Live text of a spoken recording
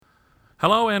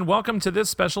Hello and welcome to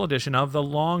this special edition of The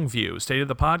Long View, State of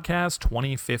the Podcast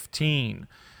 2015.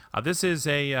 This is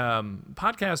a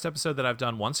podcast episode that I've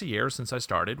done once a year since I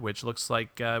started, which looks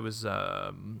like it was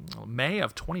May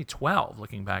of 2012,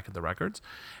 looking back at the records.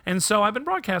 And so I've been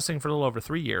broadcasting for a little over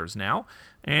 3 years now,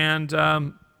 and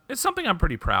it's something I'm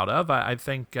pretty proud of. I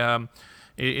think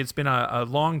it's been a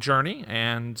long journey,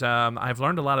 and I've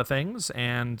learned a lot of things,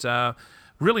 and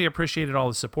really appreciated all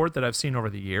the support that I've seen over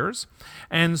the years.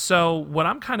 And so what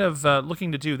I'm kind of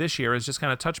looking to do this year is just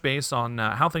kind of touch base on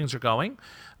how things are going,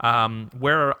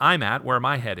 where I'm at, where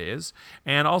my head is,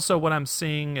 and also what I'm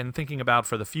seeing and thinking about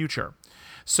for the future.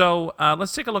 So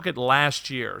let's take a look at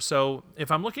last year. So if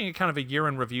I'm looking at kind of a year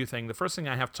in review thing, the first thing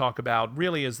I have to talk about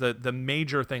really is the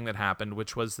major thing that happened,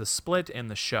 which was the split in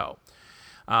the show.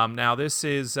 Now this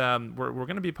is, we're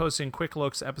going to be posting Quick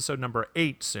Looks episode number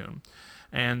 8 soon.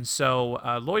 And so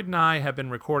Lloyd and I have been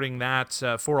recording that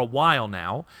for a while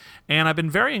now, and I've been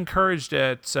very encouraged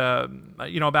at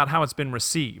about how it's been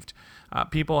received.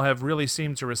 People have really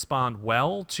seemed to respond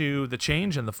well to the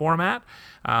change in the format.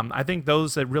 I think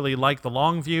those that really like the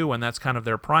long view, and that's kind of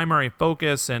their primary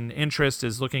focus and interest,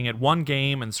 is looking at one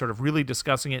game and sort of really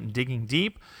discussing it and digging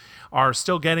deep, are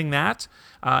still getting that.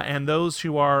 And those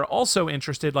who are also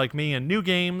interested, like me, in new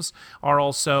games are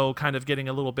also kind of getting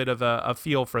a little bit of a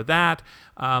feel for that,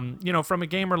 from a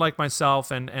gamer like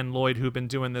myself and Lloyd, who've been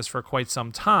doing this for quite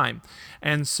some time.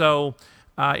 And so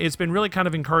it's been really kind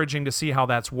of encouraging to see how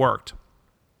that's worked.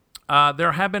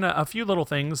 There have been a few little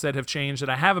things that have changed that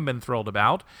I haven't been thrilled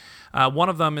about. One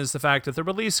of them is the fact that the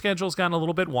release schedule's gotten a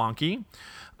little bit wonky.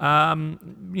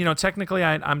 Technically,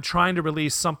 I'm trying to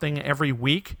release something every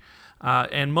week.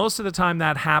 And most of the time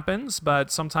that happens,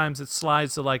 but sometimes it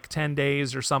slides to like 10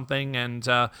 days or something. And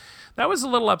that was a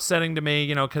little upsetting to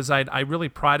me, because I really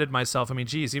prided myself. I mean,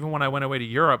 geez, even when I went away to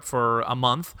Europe for a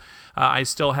month, I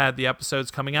still had the episodes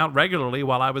coming out regularly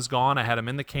while I was gone. I had them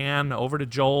in the can over to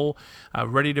Joel,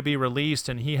 ready to be released,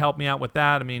 and he helped me out with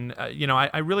that. I mean,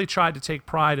 I really tried to take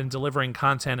pride in delivering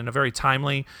content in a very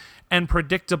timely and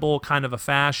predictable kind of a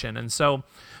fashion. And so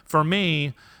for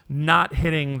me, not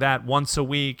hitting that once a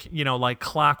week, like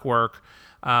clockwork,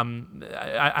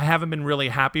 I haven't been really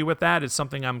happy with that. It's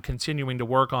something I'm continuing to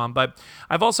work on, but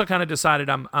I've also kind of decided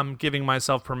I'm giving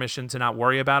myself permission to not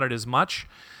worry about it as much.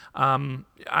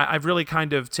 I've really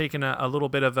kind of taken a little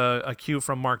bit of a cue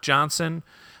from Mark Johnson.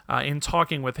 In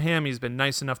talking with him, he's been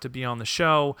nice enough to be on the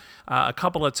show a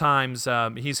couple of times.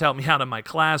 He's helped me out in my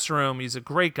classroom. He's a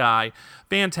great guy,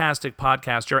 fantastic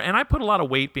podcaster, and I put a lot of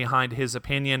weight behind his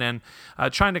opinion and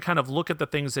trying to kind of look at the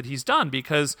things that he's done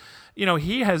because,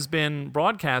 he has been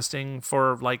broadcasting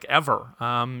for like ever.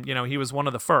 He was one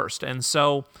of the first, and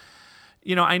so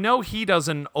I know he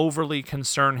doesn't overly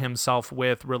concern himself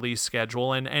with release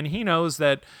schedule, and he knows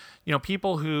that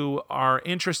people who are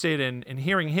interested in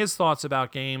hearing his thoughts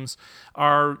about games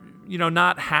are,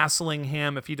 not hassling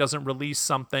him if he doesn't release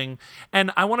something.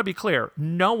 And I want to be clear,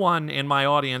 no one in my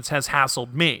audience has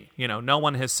hassled me. No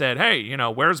one has said, hey,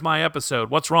 where's my episode?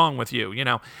 What's wrong with you?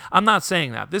 I'm not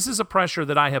saying that. This is a pressure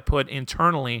that I have put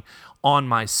internally on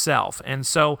myself. And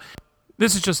so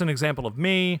this is just an example of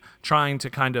me trying to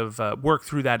kind of work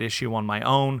through that issue on my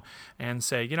own and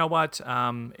say, you know what,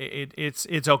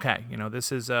 it's okay.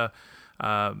 This is a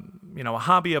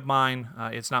hobby of mine.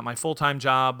 It's not my full-time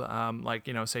job,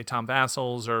 say Tom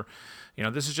Vassel's, or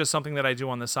this is just something that I do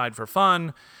on the side for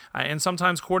fun. And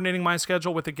sometimes coordinating my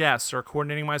schedule with the guests or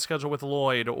coordinating my schedule with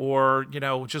Lloyd or,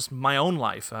 just my own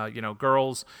life,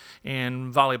 girls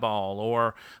in volleyball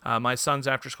or my son's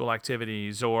after-school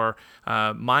activities or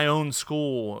my own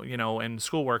school, and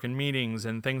schoolwork and meetings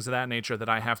and things of that nature that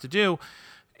I have to do,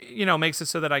 makes it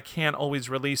so that I can't always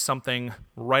release something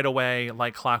right away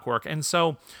like clockwork. And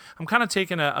so I'm kind of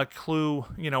taking a clue,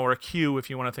 or a cue, if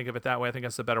you want to think of it that way. I think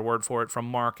that's the better word for it, from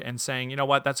Mark, and saying, you know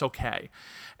what, that's okay.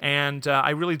 And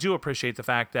I really do appreciate the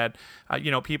fact that,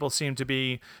 people seem to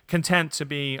be content to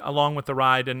be along with the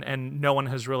ride, and no one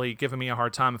has really given me a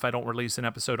hard time if I don't release an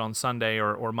episode on Sunday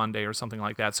or Monday or something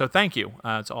like that. So thank you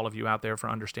to all of you out there for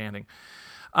understanding.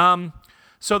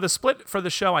 So the split for the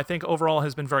show, I think, overall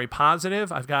has been very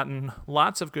positive. I've gotten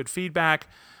lots of good feedback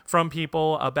from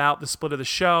people about the split of the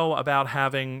show, about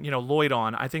having, Lloyd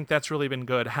on. I think that's really been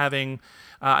good.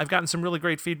 I've gotten some really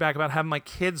great feedback about having my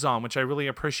kids on, which I really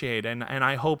appreciate. And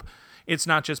I hope, it's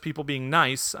not just people being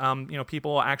nice.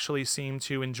 People actually seem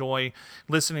to enjoy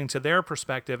listening to their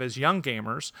perspective as young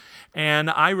gamers, and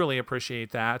I really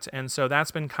appreciate that. And so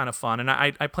that's been kind of fun, and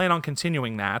I plan on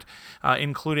continuing that,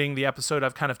 including the episode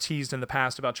I've kind of teased in the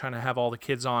past about trying to have all the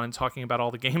kids on and talking about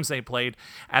all the games they played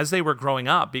as they were growing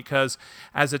up, because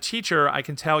as a teacher, I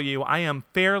can tell you, I am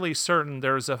fairly certain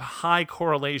there's a high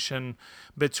correlation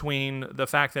between the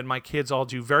fact that my kids all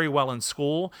do very well in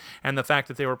school and the fact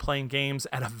that they were playing games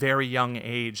at a very young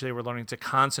age. They were learning to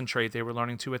concentrate. They were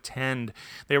learning to attend.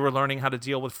 They were learning how to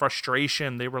deal with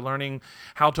frustration. They were learning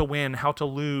how to win, how to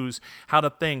lose, how to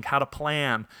think, how to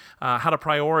plan, how to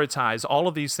prioritize. All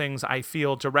of these things I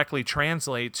feel directly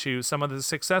translate to some of the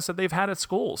success that they've had at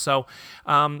school. So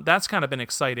that's kind of been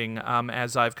exciting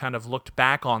as I've kind of looked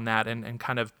back on that and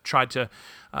kind of tried to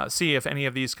see if any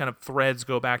of these kind of threads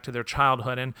go back to their childhood.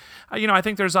 And, I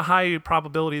think there's a high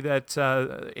probability that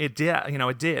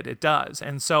it does.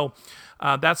 And so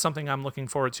that's something I'm looking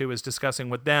forward to, is discussing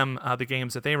with them the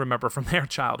games that they remember from their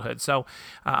childhood. So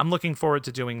I'm looking forward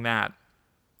to doing that.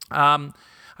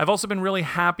 I've also been really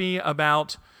happy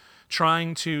about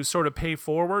trying to sort of pay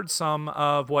forward some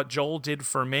of what Joel did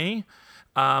for me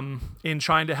in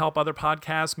trying to help other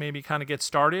podcasts maybe kind of get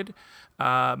started.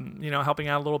 Helping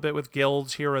out a little bit with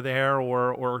guilds here or there,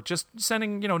 or just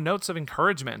sending, notes of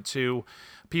encouragement to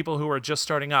people who are just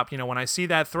starting up. When I see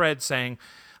that thread saying,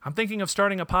 I'm thinking of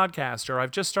starting a podcast, or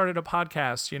I've just started a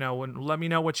podcast, and let me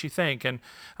know what you think. And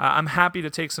I'm happy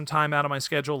to take some time out of my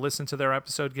schedule, listen to their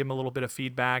episode, give them a little bit of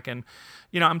feedback. And,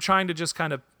 I'm trying to just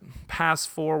kind of pass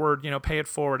forward, pay it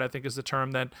forward, I think is the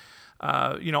term that,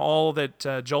 all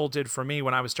that Joel did for me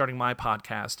when I was starting my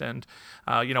podcast. And,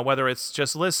 whether it's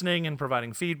just listening and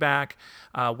providing feedback,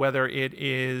 whether it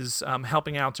is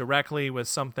helping out directly with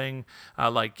something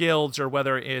like guilds, or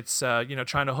whether it's,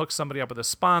 trying to hook somebody up with a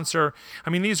sponsor. I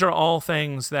mean, these are all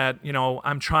things that,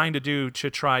 I'm trying to do to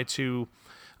try to,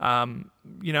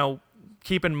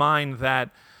 keep in mind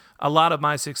that a lot of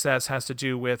my success has to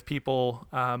do with people,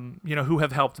 who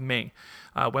have helped me.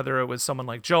 Whether it was someone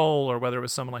like Joel, or whether it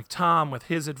was someone like Tom with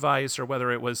his advice, or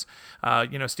whether it was,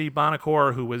 Steve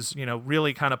Bonacore, who was,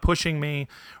 really kind of pushing me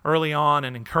early on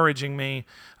and encouraging me,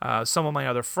 some of my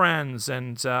other friends,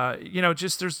 and,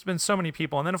 just there's been so many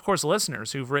people. And then, of course,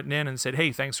 listeners who've written in and said,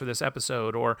 hey, thanks for this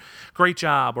episode, or great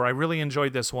job, or I really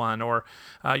enjoyed this one, or,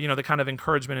 the kind of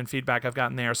encouragement and feedback I've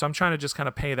gotten there. So I'm trying to just kind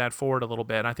of pay that forward a little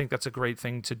bit. I think that's a great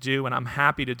thing to do, and I'm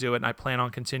happy to do it, and I plan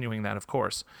on continuing that, of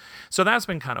course. So that's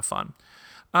been kind of fun.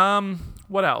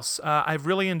 What else? I've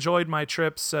really enjoyed my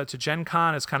trips to Gen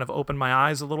Con. It's kind of opened my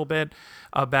eyes a little bit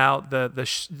about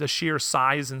the sheer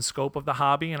size and scope of the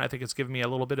hobby, and I think it's given me a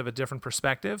little bit of a different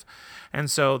perspective. And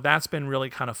so that's been really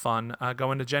kind of fun.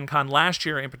 Going to Gen Con last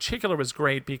year in particular was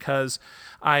great because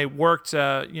I worked,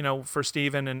 for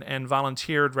Steven and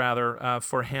volunteered rather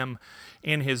for him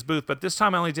in his booth. But this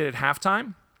time I only did it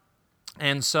halftime.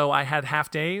 And so I had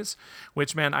half days,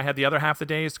 which meant I had the other half the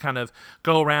days to kind of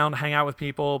go around, hang out with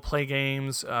people, play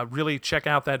games, really check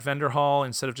out that vendor hall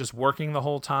instead of just working the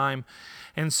whole time.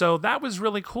 And so that was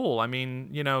really cool. I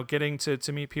mean, getting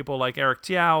to meet people like Eric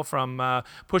Tiao from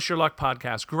Push Your Luck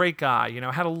podcast, great guy,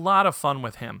 had a lot of fun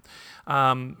with him.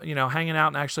 Hanging out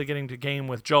and actually getting to game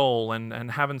with Joel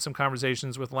and having some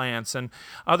conversations with Lance and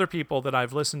other people that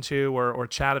I've listened to or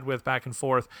chatted with back and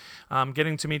forth,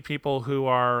 getting to meet people who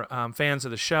are fans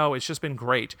of the show. It's just been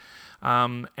great.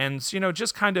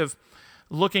 Just kind of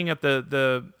looking at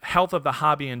the health of the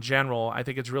hobby in general, I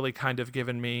think it's really kind of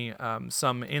given me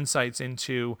some insights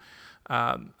into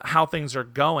how things are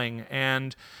going.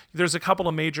 And there's a couple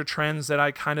of major trends that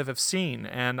I kind of have seen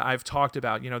and I've talked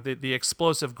about. The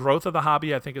explosive growth of the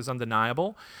hobby, I think, is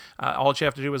undeniable. All you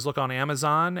have to do is look on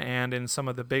Amazon and in some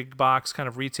of the big box kind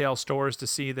of retail stores to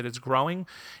see that it's growing,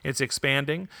 it's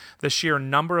expanding. The sheer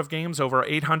number of games, over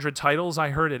 800 titles I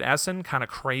heard at Essen, kind of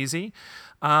crazy.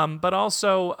 But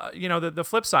also, the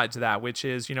flip side to that, which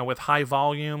is, with high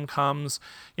volume comes,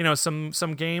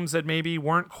 some games that maybe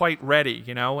weren't quite ready,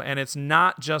 and it's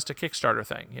not just a Kickstarter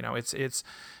thing,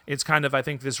 it's kind of, I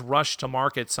think, this rush to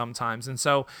market sometimes. And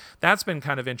so that's been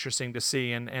kind of interesting to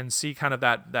see and see kind of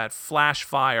that flash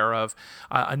fire of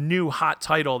a new hot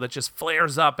title that just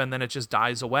flares up and then it just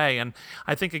dies away. And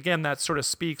I think, again, that sort of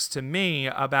speaks to me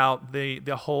about the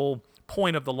whole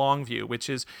point of the long view, which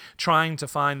is trying to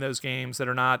find those games that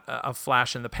are not a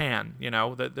flash in the pan,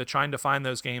 the trying to find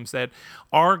those games that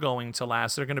are going to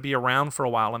last, they're going to be around for a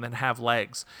while and then have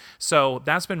legs. So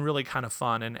that's been really kind of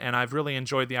fun, and I've really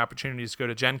enjoyed the opportunities to go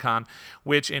to Gen Con,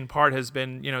 which in part has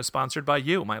been, sponsored by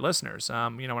you, my listeners,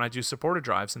 when I do supporter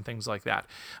drives and things like that,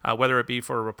 whether it be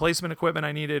for replacement equipment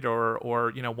I needed or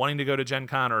wanting to go to Gen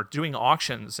Con or doing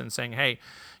auctions and saying, hey,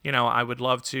 I would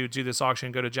love to do this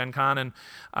auction, go to Gen Con, and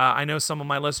I know some of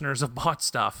my listeners have bought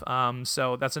stuff.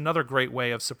 So that's another great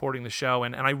way of supporting the show,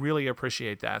 and I really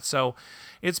appreciate that. So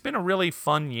it's been a really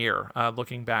fun year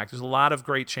looking back. There's a lot of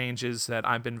great changes that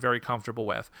I've been very comfortable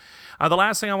with. The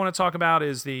last thing I want to talk about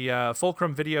is the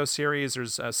Fulcrum video series.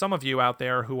 There's some of you out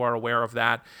there who are aware of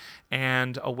that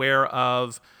and aware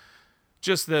of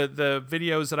just the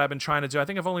videos that I've been trying to do. I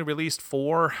think I've only released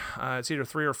 4. It's either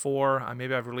 3 or 4.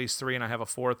 Maybe I've released 3 and I have a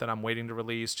 4th that I'm waiting to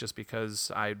release just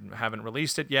because I haven't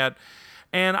released it yet.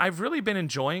 And I've really been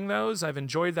enjoying those. I've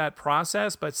enjoyed that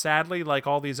process, but sadly, like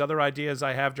all these other ideas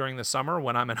I have during the summer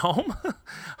when I'm at home,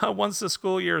 once the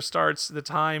school year starts, the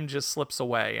time just slips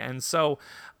away. And so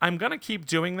I'm going to keep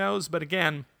doing those, but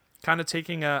again, kind of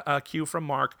taking a cue from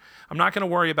Mark, I'm not going to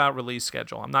worry about release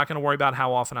schedule. I'm not going to worry about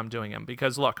how often I'm doing them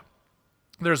because, look,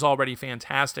 there's already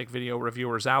fantastic video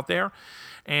reviewers out there,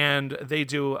 and they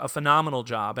do a phenomenal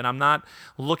job, and I'm not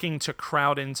looking to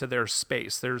crowd into their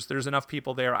space. There's enough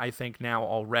people there, I think, now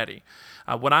already.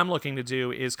 What I'm looking to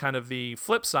do is kind of the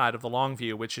flip side of the long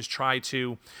view, which is try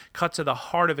to cut to the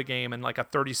heart of a game in like a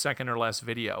 30-second or less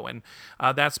video, and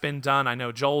that's been done. I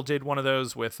know Joel did one of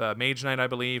those with Mage Knight, I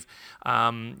believe.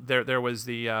 There was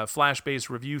the Flash-based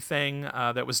review thing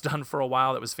that was done for a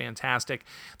while that was fantastic.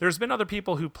 There's been other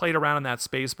people who played around in that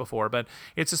space before, but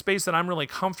it's a space that I'm really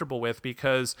comfortable with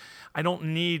because I don't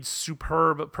need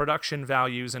superb production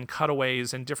values and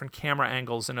cutaways and different camera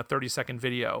angles in a 30-second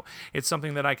video. It's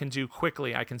something that I can do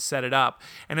quickly. I can set it up.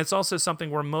 And it's also something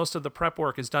where most of the prep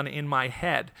work is done in my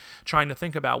head, trying to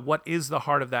think about what is the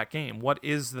heart of that game? What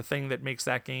is the thing that makes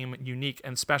that game unique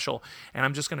and special? And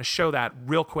I'm just going to show that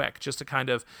real quick just to kind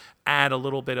of add a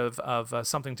little bit of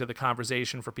something to the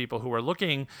conversation for people who are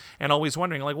looking and always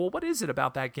wondering, like, well, what is it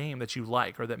about that game that you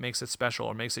like or that makes it special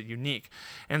or makes it unique?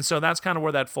 And so that's kind of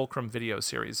where that Fulcrum video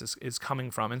series is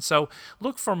coming from. And so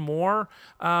look for more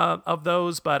of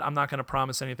those, but I'm not going to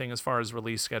promise anything as far as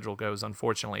release schedule goes,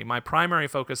 unfortunately. My primary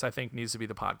focus, I think, needs to be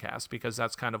the podcast because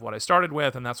that's kind of what I started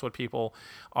with, and that's what people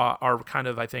are kind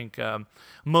of, I think,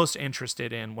 most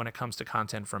interested in when it comes to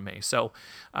content from me. So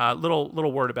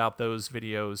little word about those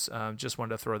videos. Just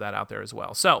wanted to throw that out there as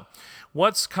well. So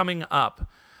what's coming up?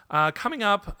 I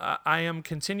am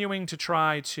continuing to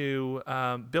try to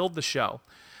build the show.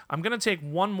 I'm going to take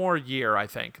one more year, I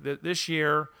think. This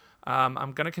year,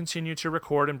 I'm going to continue to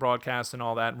record and broadcast and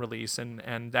all that and release,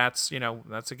 and that's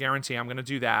a guarantee. I'm going to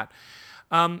do that.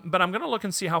 But I'm going to look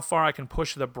and see how far I can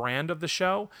push the brand of the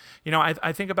show.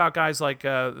 I think about guys like,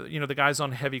 the guys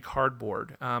on Heavy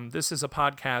Cardboard. This is a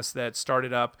podcast that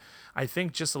started up, I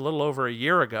think, just a little over a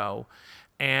year ago.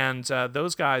 And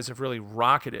those guys have really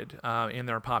rocketed in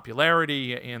their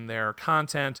popularity, in their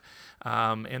content,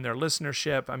 in their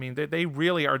listenership. I mean, they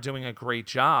really are doing a great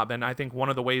job. And I think one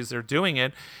of the ways they're doing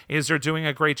it is they're doing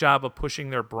a great job of pushing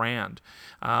their brand.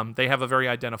 They have a very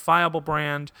identifiable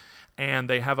brand. And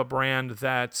they have a brand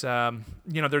that,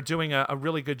 they're doing a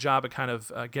really good job at kind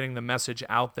of getting the message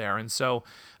out there. And so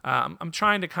I'm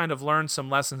trying to kind of learn some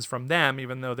lessons from them,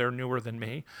 even though they're newer than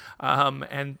me,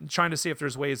 and trying to see if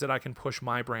there's ways that I can push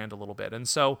my brand a little bit. And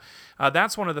so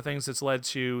that's one of the things that's led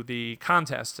to the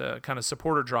contest, kind of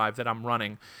supporter drive that I'm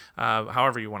running,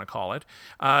 however you want to call it.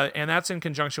 And that's in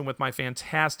conjunction with my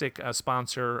fantastic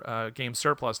sponsor,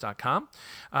 GameSurplus.com.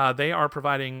 They are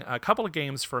providing a couple of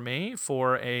games for me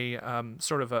for a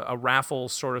sort of a raffle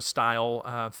sort of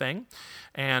style thing.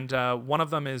 And one of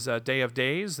them is Day of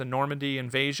Days, the Normandy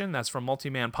Invasion. That's from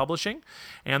Multiman Publishing.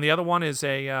 And the other one is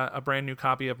a brand new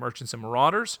copy of Merchants and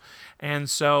Marauders. And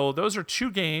so those are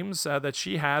 2 games that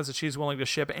she's willing to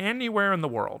ship anywhere in the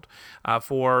world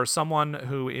for someone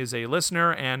who is a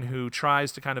listener and who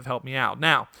tries to kind of help me out.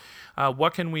 Now,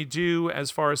 what can we do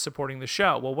as far as supporting the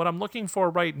show? Well, what I'm looking for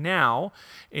right now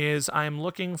is I'm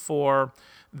looking for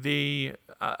the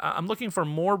I'm looking for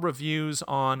more reviews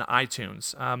on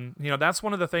iTunes. That's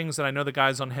one of the things that I know the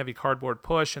guys on Heavy Cardboard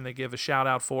push and they give a shout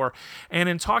out for. And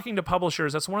in talking to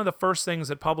publishers, that's one of the first things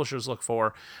that publishers look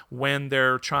for when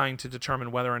they're trying to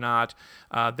determine whether or not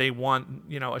they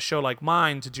want, a show like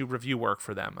mine to do review work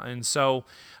for them. And so,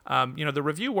 the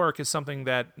review work is something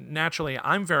that naturally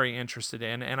I'm very interested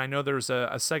in, and I know there's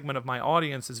a segment of my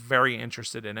audience is very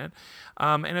interested in it.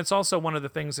 And it's also one of the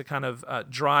things that kind of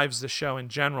drives the show in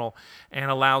general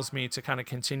and allows me to kind of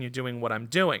continue doing what I'm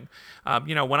doing.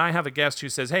 When I have a guest who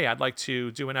says, hey, I'd like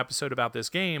to do an episode about this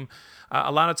game,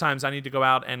 a lot of times I need to go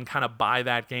out and kind of buy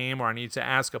that game, or I need to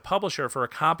ask a publisher for a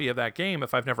copy of that game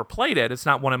if I've never played it. It's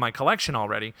not one in my collection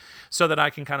already, so that I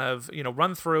can kind of,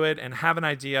 run through it and have an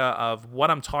idea of what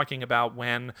I'm talking about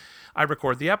when I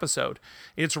record the episode.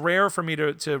 It's rare for me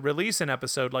to release an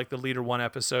episode like the Leader 1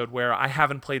 episode where I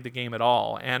haven't played the game at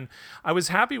all. And I was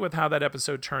happy with how that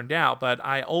episode turned out, but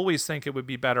I always think it would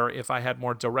be better if I had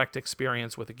more direct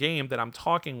experience with a game that I'm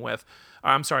talking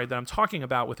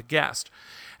about with a guest.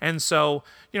 And so,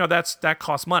 that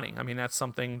costs money. I mean, that's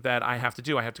something that I have to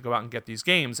do. I have to go out and get these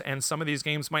games. And some of these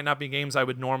games might not be games I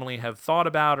would normally have thought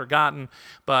about or gotten,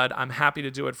 but I'm happy to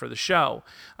do it for the show.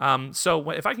 So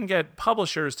if I can get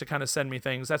publishers to kind of send me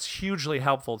things, that's hugely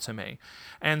helpful to me.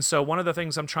 And so one of the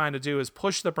things I'm trying to do is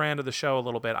push the brand of the show a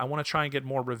little bit. I want to try and get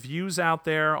more reviews out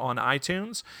there on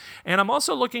iTunes. And I'm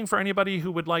also looking for anybody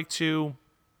who would like to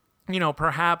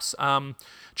perhaps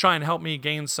try and help me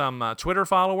gain some Twitter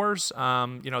followers.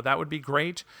 That would be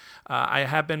great. I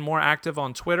have been more active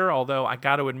on Twitter, although I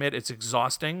got to admit it's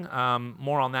exhausting.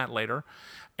 More on that later.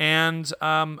 And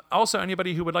also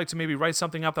anybody who would like to maybe write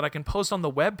something up that I can post on the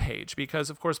web page,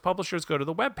 because of course publishers go to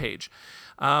the web page.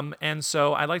 And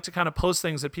so I like to kind of post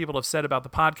things that people have said about the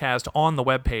podcast on the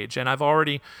web page. And I've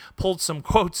already pulled some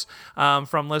quotes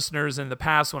from listeners in the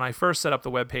past when I first set up the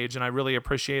web page, and I really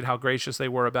appreciate how gracious they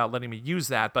were about letting me use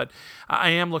that. But I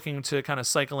am looking to kind of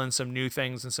cycle in some new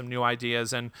things and some new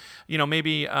ideas, and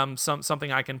maybe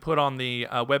something I can put on the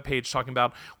web page talking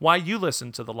about why you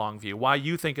listen to The Long View, why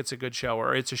you think it's a good show,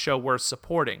 or it's a show worth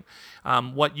supporting,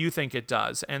 what you think it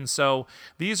does. And so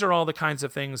these are all the kinds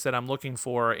of things that I'm looking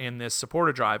for in this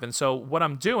supporter drive. And so what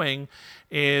I'm doing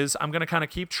is I'm going to kind of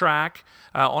keep track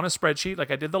on a spreadsheet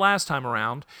like I did the last time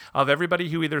around of everybody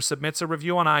who either submits a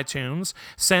review on iTunes,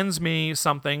 sends me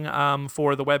something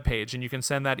for the webpage. And you can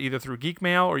send that either through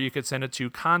Geekmail or you could send it to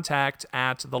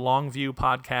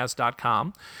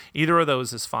contact@thelongviewpodcast.com. Either of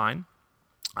those is fine.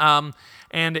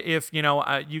 And if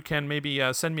you can maybe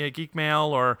send me a geek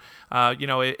mail, or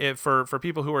if for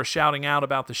people who are shouting out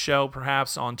about the show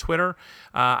perhaps on Twitter,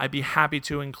 I'd be happy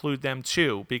to include them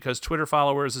too, because Twitter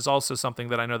followers is also something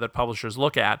that I know that publishers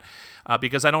look at,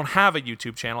 because I don't have a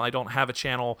YouTube channel. I don't have a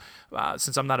channel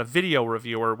since I'm not a video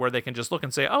reviewer where they can just look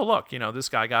and say, oh look, this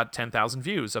guy got 10,000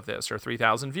 views of this or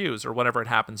 3,000 views or whatever it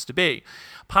happens to be.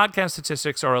 Podcast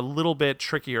statistics are a little bit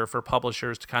trickier for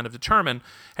publishers to kind of determine,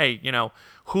 hey,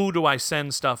 who do I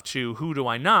send stuff to? Who do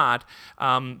I not?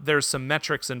 There's some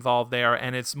metrics involved there,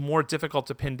 and it's more difficult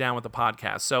to pin down with the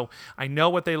podcast. So I know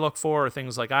what they look for are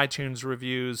things like iTunes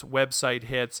reviews, website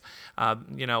hits,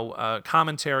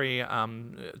 commentary,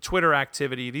 Twitter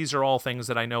activity. These are all things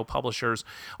that I know publishers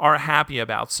are happy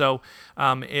about. So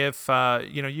if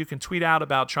you can tweet out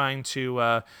about trying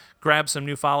to grab some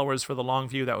new followers for The Long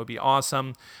View, that would be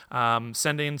awesome.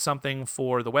 Send in something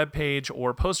for the webpage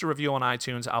or post a review on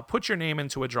iTunes. I'll put your name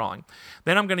into a drawing.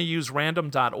 Then I'm going to use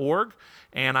random.org,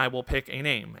 and I will pick a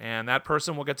name. And that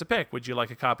person will get to pick. Would you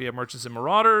like a copy of Merchants and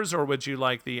Marauders, or would you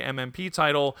like the MMP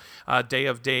title, Day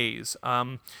of Days?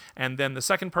 And then the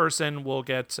second person will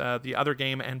get the other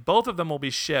game, and both of them will be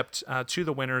shipped to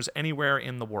the winners anywhere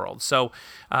in the world. So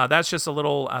that's just a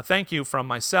little thank you from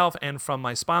myself and from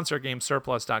my sponsor,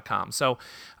 GameSurplus.com. So,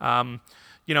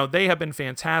 they have been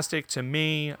fantastic to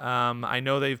me. I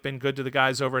know they've been good to the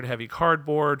guys over at Heavy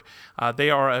Cardboard. They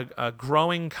are a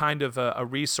growing kind of a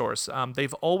resource.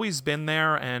 They've always been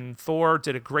there, and Thor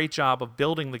did a great job of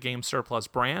building the Game Surplus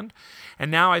brand.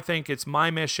 And now I think it's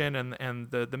my mission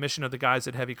and the mission of the guys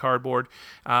at Heavy Cardboard.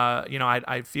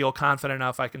 I feel confident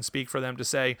enough I can speak for them to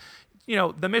say,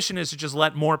 the mission is to just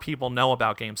let more people know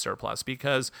about Game Surplus,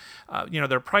 because,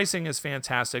 their pricing is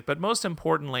fantastic, but most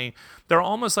importantly, they're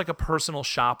almost like a personal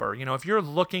shopper. If you're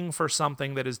looking for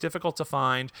something that is difficult to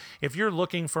find, if you're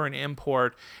looking for an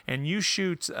import and you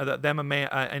shoot them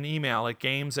an email at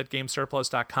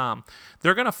games@gamesurplus.com,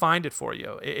 they're going to find it for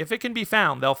you. If it can be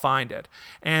found, they'll find it.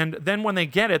 And then when they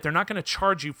get it, they're not going to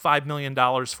charge you $5 million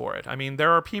for it. I mean,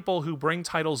 there are people who bring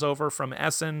titles over from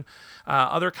Essen,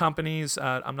 other companies.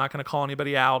 I'm not going to call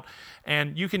anybody out,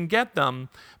 and you can get them,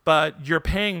 but you're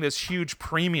paying this huge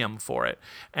premium for it.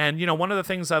 And, one of the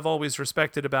things I've always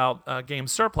respected about Game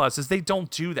Surplus is they don't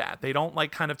do that. They don't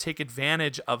kind of take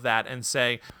advantage of that and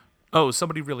say, oh,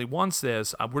 somebody really wants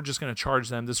this, we're just going to charge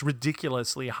them this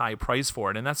ridiculously high price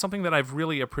for it. And that's something that I've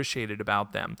really appreciated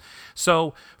about them.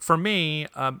 So for me,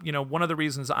 one of the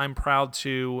reasons I'm proud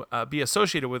to be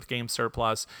associated with Game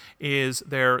Surplus is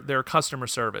their customer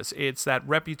service. It's that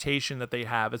reputation that they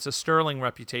have. It's a sterling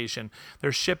reputation.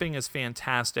 Their shipping is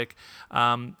fantastic.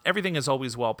 Everything is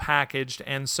always well packaged.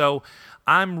 And so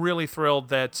I'm really thrilled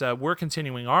that we're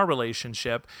continuing our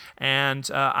relationship, and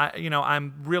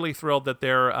I'm really thrilled that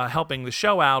they're helping the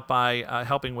show out by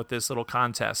helping with this little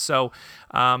contest. So,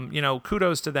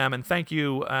 kudos to them, and thank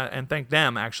you, and thank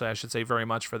them, actually, I should say, very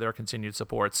much for their continued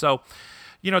support. So,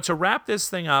 to wrap this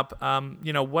thing up,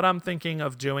 what I'm thinking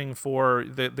of doing for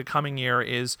the coming year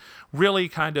is really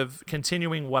kind of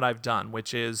continuing what I've done,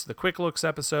 which is the Quick Looks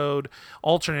episode,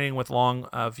 alternating with long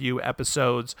view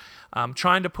episodes,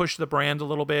 trying to push the brand a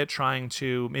little bit, trying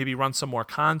to maybe run some more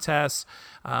contests,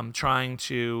 trying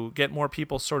to get more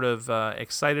people sort of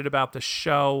excited about the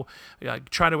show,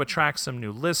 try to attract some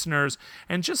new listeners,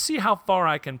 and just see how far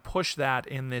I can push that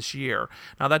in this year.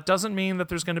 Now, that doesn't mean that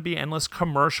there's going to be endless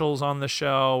commercials on the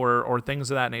show or things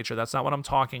of that nature. That's not what I'm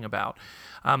talking about.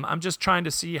 I'm just trying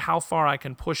to see how far I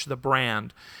can push the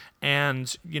brand,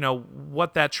 and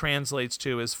what that translates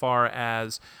to as far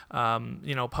as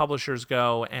publishers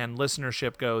go and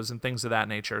listenership goes and things of that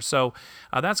nature. So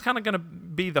that's kind of going to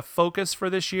be the focus for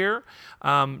this year.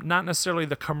 Not necessarily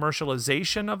the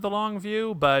commercialization of the long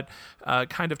view, but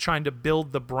kind of trying to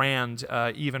build the brand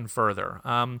even further.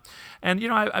 And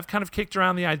I've kind of kicked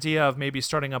around the idea of maybe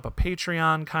starting up a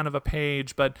Patreon kind of a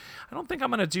page, but I don't think I'm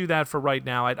going to do that for right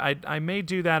now. I may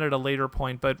do that at a later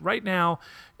point, but right now,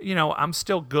 I'm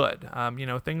still good.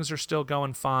 Things are still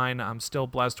going fine. I'm still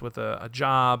blessed with a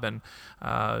job and,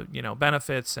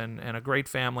 benefits and a great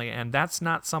family. And that's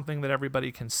not something that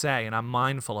everybody can say. And I'm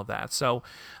mindful of that. So,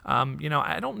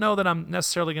 I don't know that I'm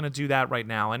necessarily going to do that right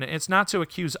now. And it's not to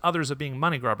accuse others of being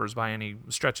money grubbers by any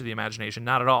stretch of the imagination.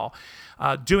 Not at all.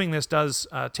 Doing this does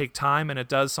take time, and it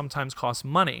does sometimes cost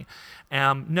money.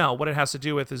 No, what it has to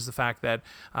do with is the fact that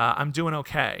I'm doing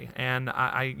okay. And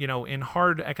I in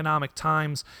hard economic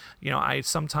times, I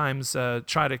sometimes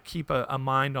try to keep a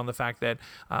mind on the fact that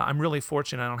I'm really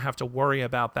fortunate. I don't have to worry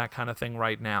about that kind of thing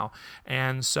right now.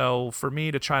 And so for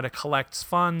me to try to collect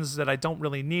funds that I don't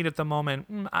really need at the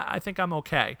moment, I think I'm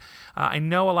okay. I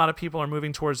know a lot of people are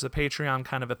moving towards the Patreon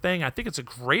kind of a thing. I think it's a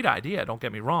great idea, don't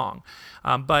get me wrong.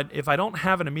 But if I don't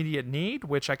have an immediate need,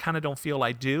 which I kind of don't feel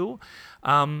I do,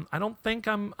 I don't think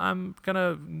I'm going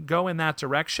to go in that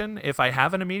direction. If I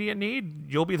have an immediate need,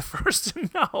 you'll be the first to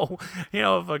know.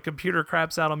 If a computer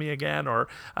craps out on me again, or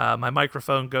my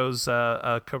microphone goes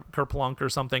kerplunk or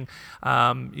something,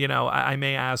 I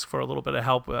may ask for a little bit of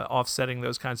help offsetting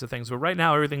those kinds of things. But right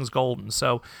now, everything's golden.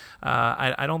 So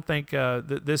I don't think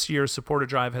this year's supporter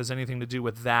drive has anything to do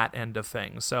with that end of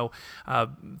things. So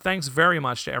thanks very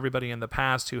much to everybody in the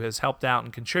past who has helped out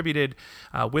and contributed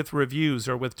with reviews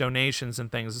or with donations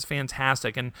and things. It's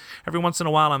fantastic. And every once in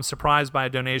a while, I'm surprised by a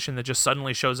donation that just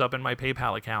suddenly shows up in my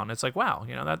PayPal account. And it's like, wow,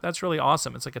 that's really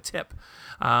awesome. It's like a tip.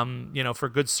 For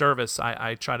good service,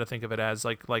 I try to think of it as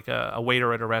like a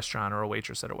waiter at a restaurant or a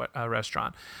waitress at a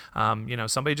restaurant.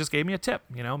 Somebody just gave me a tip.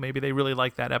 Maybe they really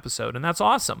like that episode, and that's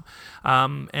awesome.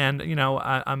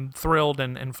 I'm thrilled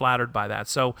and flattered by that.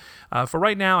 So for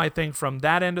right now, I think from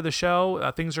that end of the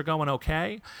show, things are going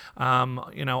okay.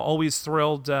 Always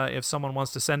thrilled if someone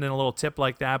wants to send in a little tip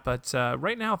like that, but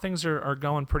right now things are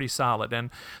going pretty solid. And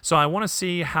so I want to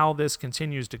see how this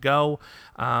continues to go.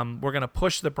 We're going to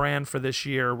push the brand for this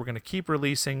year. We're going to keep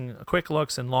releasing quick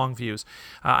looks and long views.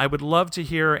 I would love to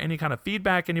hear any kind of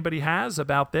feedback anybody has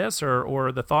about this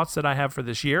or the thoughts that I have for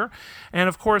this year. And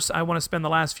of course, I want to spend the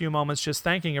last few moments just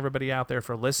thanking everybody out there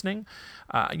for listening.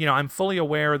 I'm fully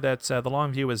aware that the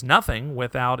long view is nothing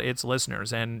without its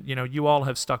listeners. And, you all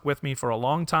have stuck with me for a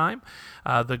long time.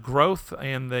 The growth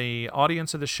in the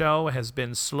audience of the show has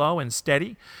been slow and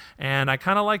steady. And I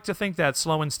kind of like to think that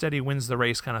slow and steady wins the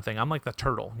race kind of thing. I'm like the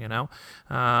turtle,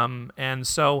 and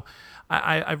so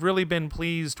I've really been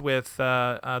pleased with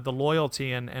the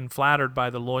loyalty and flattered by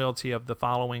the loyalty of the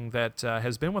following that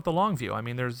has been with the long view. I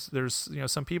mean, there's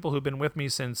some people who've been with me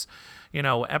since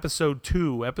episode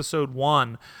 2, episode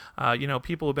 1.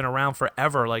 People who've been around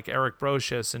forever, like Eric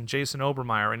Brocious and Jason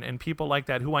Obermeyer and people like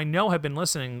that who I know have been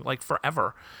listening like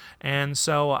forever. And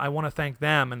so I want to thank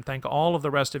them and thank all of the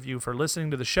rest of you for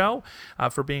listening to the show,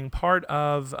 for being part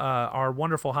of our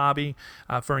wonderful hobby,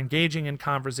 for engaging engaging in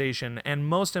conversation, and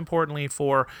most importantly,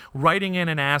 for writing in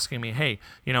and asking me, hey,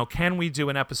 can we do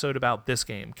an episode about this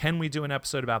game? Can we do an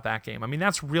episode about that game? I mean,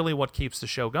 that's really what keeps the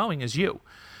show going, is you.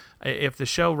 If the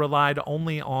show relied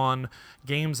only on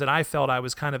games that I felt I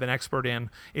was kind of an expert in,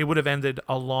 it would have ended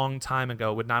a long time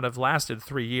ago, would not have lasted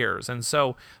 3 years. And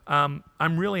so I'm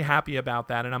really happy about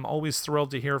that, and I'm always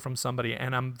thrilled to hear from somebody,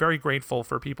 and I'm very grateful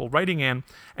for people writing in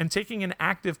and taking an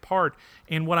active part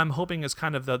in what I'm hoping is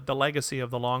kind of the legacy of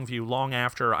the Longview long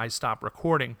after I stop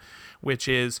recording, which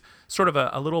is sort of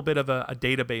a little bit of a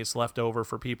database left over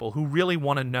for people who really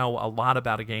want to know a lot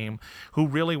about a game, who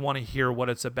really want to hear what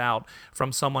it's about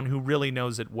from someone who really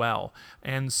knows it well.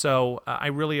 And so I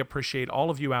really appreciate all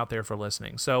of you out there for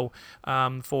listening. So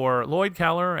for Lloyd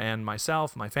Keller and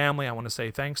myself, my family, I want to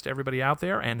say thanks to everybody out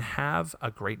there, and have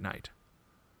a great night.